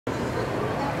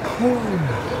I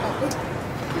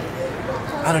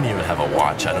don't even have a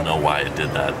watch. I don't know why it did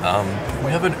that.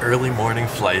 We have an early morning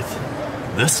flight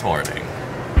this morning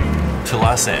to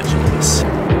Los Angeles.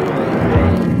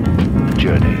 A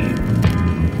journey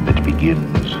that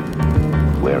begins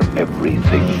where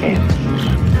everything ends.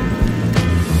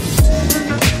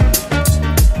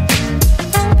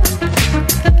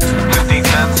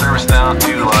 1510 service down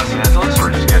to Los Angeles.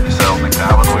 We're just getting settled in the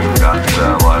cabin. We've got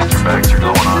the last two bags are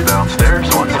going on downstairs.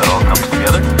 So once that all comes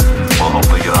together, we'll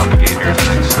hopefully get off the gate here in the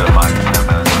next 5 to 10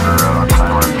 minutes for our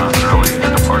timer on early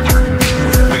departure.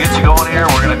 We get you going here.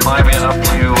 We're going to climb in up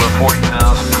to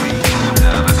 40,000 feet,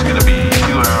 and it's going to be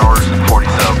 2 hours and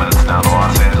 47 minutes down to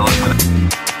Los Angeles today.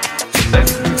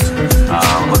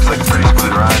 Looks like a pretty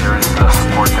smooth ride. There is some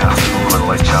forecast, a little bit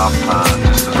of light chop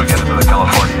just as we get into the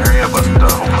California area, but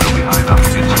hopefully it'll be high enough to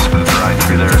get you a smooth ride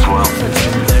through there as well.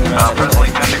 Presently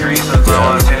 10 degrees in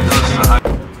Los Angeles.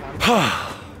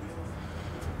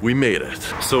 We made it.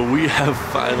 So we have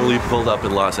finally pulled up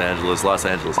in Los Angeles. Los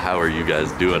Angeles, how are you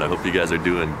guys doing? I hope you guys are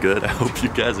doing good. I hope you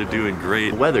guys are doing great.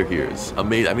 The weather here is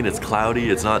amazing. I mean, it's cloudy,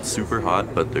 it's not super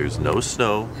hot, but there's no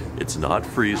snow, it's not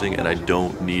freezing, and I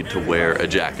don't need to wear a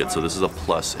jacket, so this is a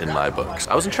plus in my books.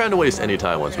 I wasn't trying to waste any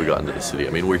time once we got into the city.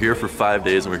 I mean, we're here for 5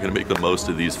 days, and we're gonna make the most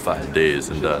of these 5 days.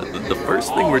 And the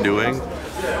first thing we're doing,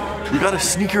 we got a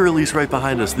sneaker release right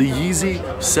behind us. The Yeezy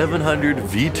 700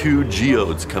 V2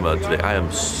 Geodes come out today. I am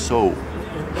so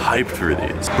hyped for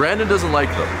these. Brandon doesn't like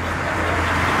them.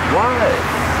 Why?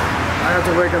 I have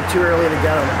to wake up too early to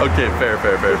get them. Okay, fair.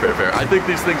 I think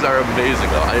these things are amazing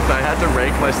though. If I had to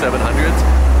rank my 700s,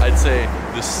 I'd say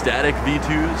the static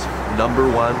V2s,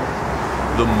 #1.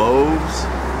 The mauves,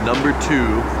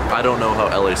 #2. I don't know how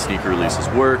LA sneaker releases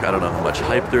work. I don't know how much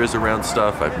hype there is around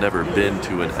stuff. I've never been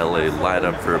to an LA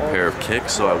lineup for a pair of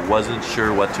kicks, so I wasn't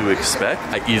sure what to expect.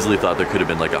 I easily thought there could have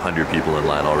been like 100 people in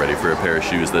line already for a pair of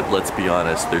shoes that, let's be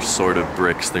honest, they're sort of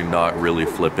bricks. They're not really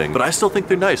flipping, but I still think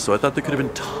they're nice, so I thought there could have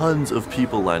been tons of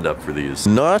people lined up for these.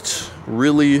 Not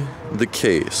really the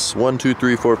case. 1, 2,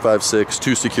 3, 4, 5, 6,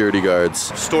 2 security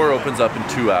guards. Store opens up in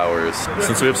 2 hours.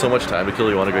 Since we have so much time to kill,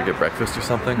 you want to go get breakfast or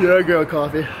something? Yeah, girl,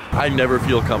 coffee. I never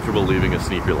feel comfortable leaving a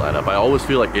sneaker lineup. I always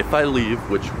feel like if I leave,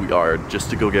 which we are, just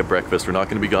to go get breakfast, we're not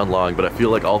going to be gone long, but I feel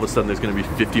like all of a sudden there's going to be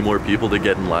 50 more people to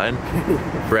get in line.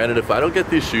 Brandon, if I don't get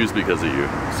these shoes because of you,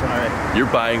 sorry, you're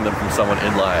buying them from someone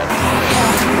in line.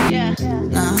 Yeah.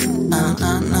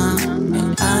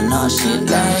 I know she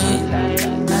like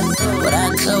what I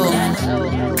do.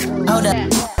 Hold up. Yeah,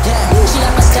 she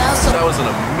like my style, so that was an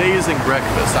amazing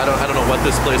breakfast. I don't know what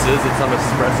this place is. It's some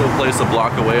espresso place a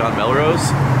block away on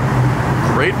Melrose.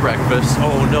 Great breakfast.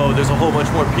 Oh no, there's a whole bunch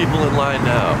more people in line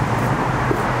now.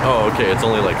 Oh, okay, it's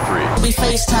only like 3. we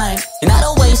FaceTime, and I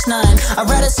don't waste 9. I'd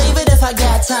rather save it if I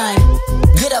got time.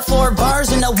 Get up 4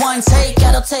 bars in a one take.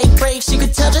 I don't take breaks, you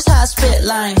could tell just how I spit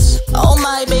lines. Oh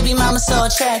my baby mama's so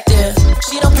attractive.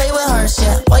 She don't play with hers,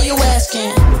 yeah, why you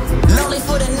asking? Lonely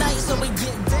for the night, so we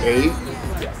get down. 8,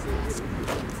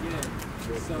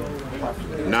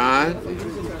 9,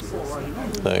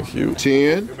 Thank you.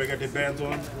 10,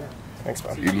 thanks,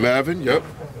 man. 11, yep.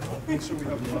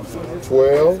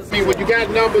 12. See, when you got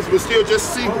numbers, but still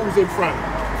just see who's in front.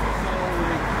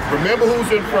 Remember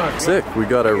who's in front. Sick. We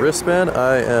got our wristband.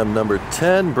 I am number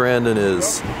 10. Brandon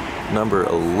is number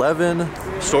 11.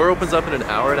 Store opens up in an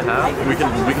hour and a half. We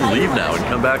can leave now and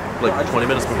come back like 20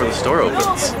 minutes before the store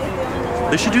opens.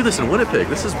 They should do this in Winnipeg.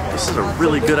 This is a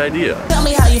really good idea. Tell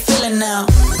me how you feeling now.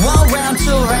 1 round,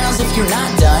 2 rounds if you're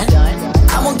not done.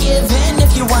 I won't give in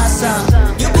if you want some.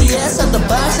 UPS at the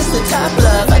box is the top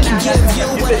love. I can give you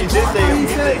what I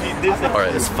want.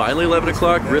 Alright, it's finally 11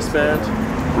 o'clock. Wristband,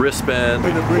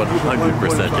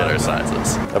 100% get our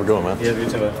sizes. Have a good one, man. Yeah, you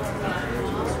too.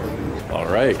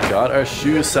 Alright, got our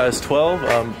shoes size 12.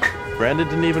 Brandon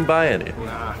didn't even buy any.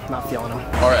 Nah, not feeling them.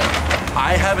 Alright,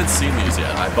 I haven't seen these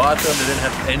yet. I bought them, they didn't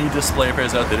have any display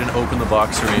pairs out. They didn't open the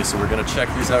box for me, so we're gonna check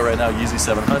these out right now. Yeezy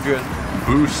 700,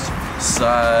 Boost,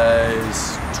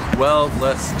 size 12.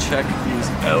 Let's check these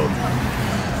out.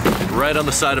 Right on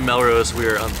the side of Melrose, we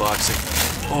are unboxing.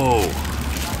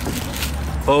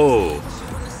 Oh,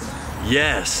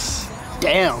 yes.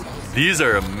 Damn. These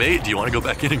are amazing. Do you want to go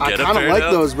back in and get a pair now? I kind of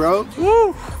like those, bro.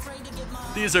 Woo!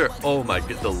 These are, oh my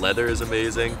god, the leather is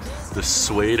amazing. The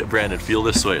suede, Brandon, feel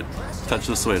this suede. Touch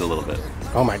the suede a little bit.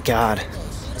 Oh my god.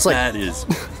 It's like, that is,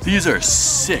 these are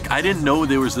sick. I didn't know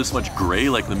there was this much gray.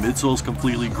 Like the midsole's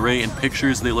completely gray. In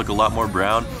pictures, they look a lot more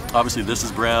brown. Obviously, this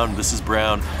is brown, this is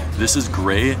brown, this is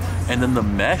gray, and then the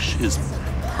mesh is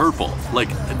purple. Like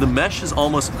the mesh is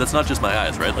almost, that's not just my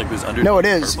eyes, right? Like there's undertones. no, it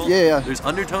is. Of purple. Yeah. There's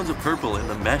undertones of purple in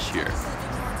the mesh here.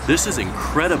 This is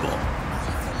incredible.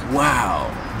 wow.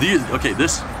 These, okay,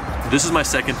 this is my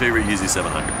second favorite Yeezy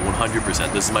 700,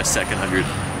 100%. This is my second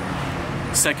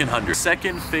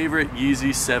favorite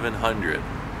Yeezy 700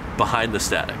 behind the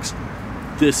Statics.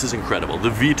 This is incredible. The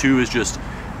V2 is just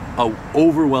a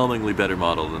overwhelmingly better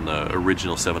model than the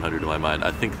original 700 in my mind.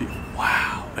 I think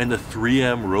wow. And the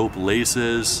 3M rope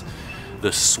laces,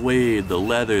 the suede, the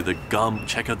leather, the gum,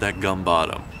 check out that gum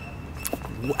bottom.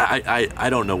 I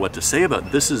don't know what to say about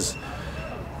it. This is,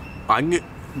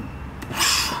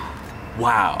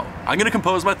 wow. I'm gonna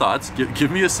compose my thoughts.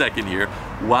 Give me a second here.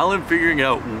 While I'm figuring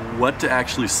out what to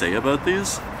actually say about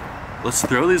these, let's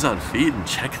throw these on feet and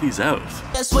check these out.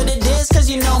 That's what it is, cause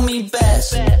you know me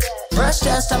best. Brush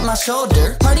dust off my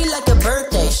shoulder, party like a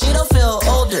birthday, she don't feel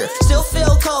older. Still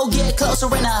feel cold, get closer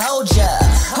when I hold ya.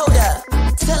 Hold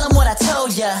up, tell them what I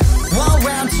told ya. 1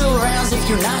 round, 2 rounds if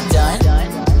you're not done.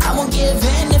 I won't give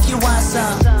in if you want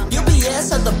some.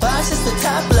 UPS of the box is the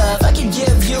top love. I can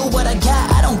give you what I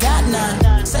got, I don't got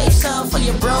none. Save some for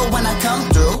your bro when I come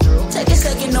through. Take a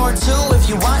second or 2 if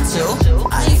you want to.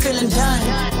 I ain't feeling done.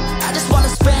 I just wanna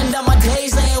spend all my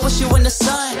days laying with you in the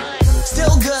sun.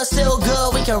 Still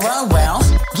good, we can run rounds.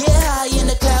 Get high in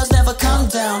the clouds, never come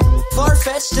down.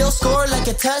 Far-fetched, still score like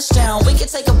a touchdown. We can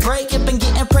take a break, it been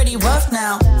getting pretty rough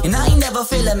now. And I ain't never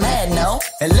feeling mad, no.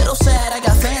 A little sad, I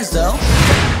got fans though.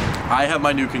 I have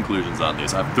my new conclusions on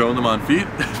these. I've thrown them on feet,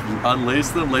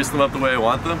 unlaced them, laced them up the way I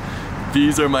want them.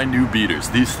 These are my new beaters.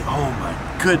 These, oh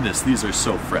my goodness, these are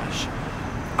so fresh.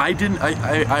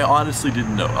 I honestly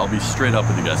didn't know. I'll be straight up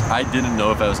with you guys. I didn't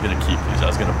know if I was gonna keep these. I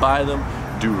was gonna buy them,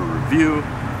 do a review,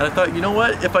 and I thought, you know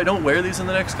what? If I don't wear these in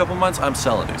the next couple months, I'm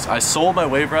selling these. I sold my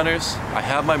Wave Runners, I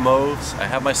have my Mauves, I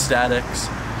have my Statics,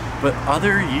 but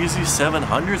other Yeezy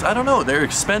 700s, I don't know. They're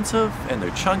expensive and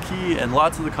they're chunky and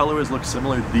lots of the colorways look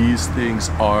similar. These things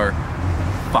are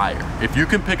fire. If you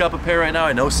can pick up a pair right now,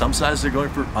 I know some sizes are going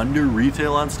for under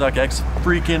retail on StockX,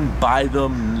 freaking buy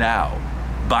them now.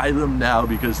 Buy them now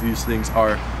because these things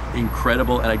are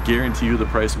incredible and I guarantee you the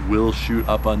price will shoot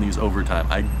up on these over time.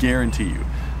 I guarantee you.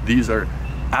 These are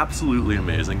absolutely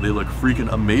amazing. They look freaking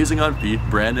amazing on feet.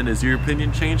 Brandon, has your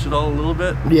opinion changed at all a little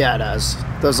bit? Yeah, it does.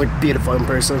 Those look beautiful in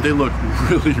person. They look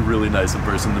really, really nice in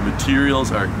person. The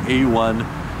materials are A1.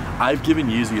 I've given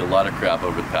Yeezy a lot of crap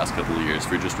over the past couple of years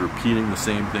for just repeating the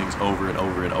same things over and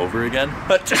over and over again.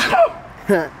 But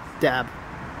Dab.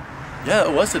 Yeah,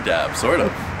 it was a dab, sort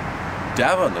of.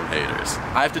 Dab on them haters.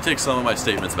 I have to take some of my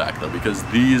statements back though, because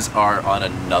these are on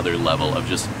another level of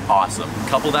just awesome.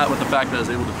 Couple that with the fact that I was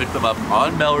able to pick them up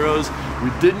on Melrose. We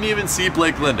didn't even see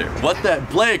Blake Linder. What that?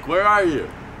 Blake, where are you?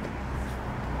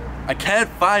 I can't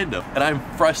find him, and I'm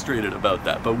frustrated about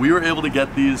that. But we were able to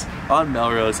get these on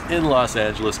Melrose in Los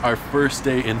Angeles. Our first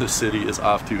day in the city is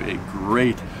off to a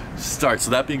great start.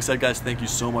 So that being said, guys, thank you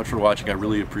so much for watching. I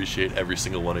really appreciate every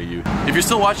single one of you. If you're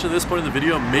still watching to this point in the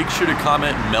video, make sure to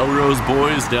comment Melrose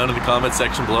Boys down in the comment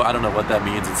section below. I don't know what that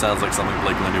means. It sounds like something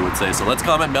Blake Linder would say. So let's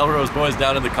comment Melrose Boys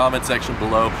down in the comment section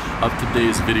below of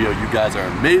today's video. You guys are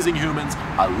amazing humans.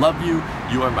 I love you.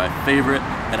 You are my favorite.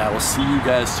 And I will see you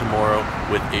guys tomorrow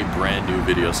with a brand new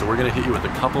video. So we're going to hit you with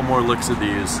a couple more looks at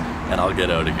these and I'll get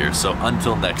out of here. So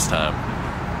until next time,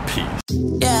 peace.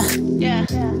 Yeah,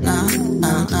 no.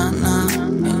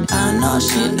 I know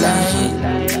she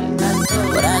like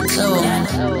what I do.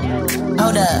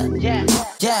 Hold up,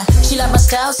 yeah, she like my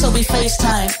style, so we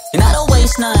FaceTime. And I don't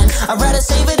waste none, I'd rather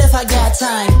save it if I got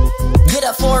time. Get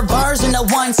up 4 bars in a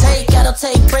 1 take, I don't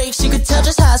take breaks, you could tell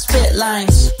just how I spit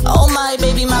lines. Oh my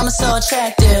baby mama so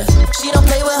attractive, she don't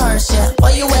play with hers, yeah,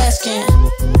 why you asking?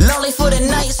 Lonely for the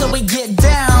night, so we get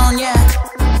down, yeah.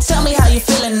 Tell me how you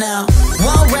feeling now.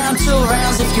 1 round, 2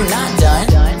 rounds if you're not done.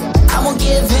 I won't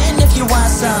give in if you want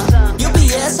some.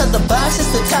 UPS of the box is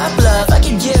the top love. I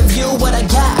can give you what I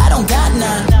got, I don't got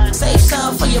none. Save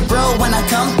some for your bro when I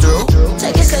come through.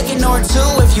 Take a second or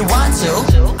 2 if you want to.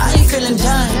 I ain't feeling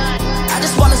done. I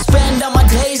just wanna spend all my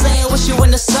days laying with you in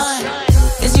the sun.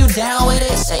 Is you down with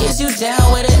it? Say is you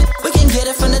down with it? We can get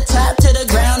it from the top to the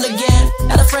ground again.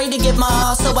 Not afraid to give my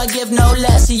all, so I give no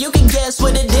less. So you can guess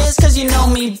what it is, cause you know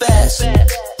me best.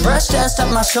 Brush dust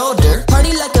off my shoulder,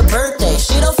 party like a birthday,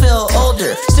 she don't feel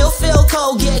older. Still feel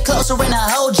cold, get closer when I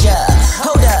hold ya.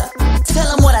 Hold up, tell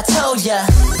them what I told ya.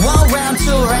 1 round,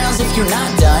 2 rounds if you're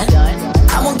not done.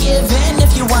 I won't give in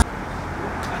if you want.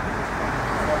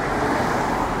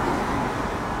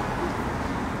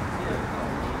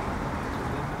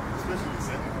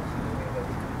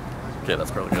 Okay,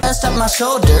 that's probably good. Dust off my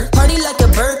shoulder, party like a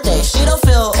birthday, she don't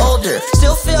feel older.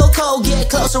 Still feel cold, get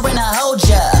closer when I hold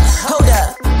ya. Hold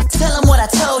up, tell them what I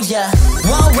told ya.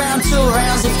 1 round, 2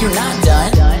 rounds if you're not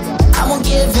done. I won't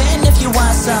give in if you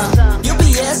want some.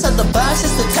 UPS of the box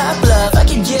is the top love. I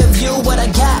can give you what I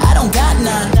got, I don't got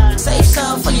none. Save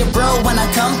some for your bro when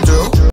I come through.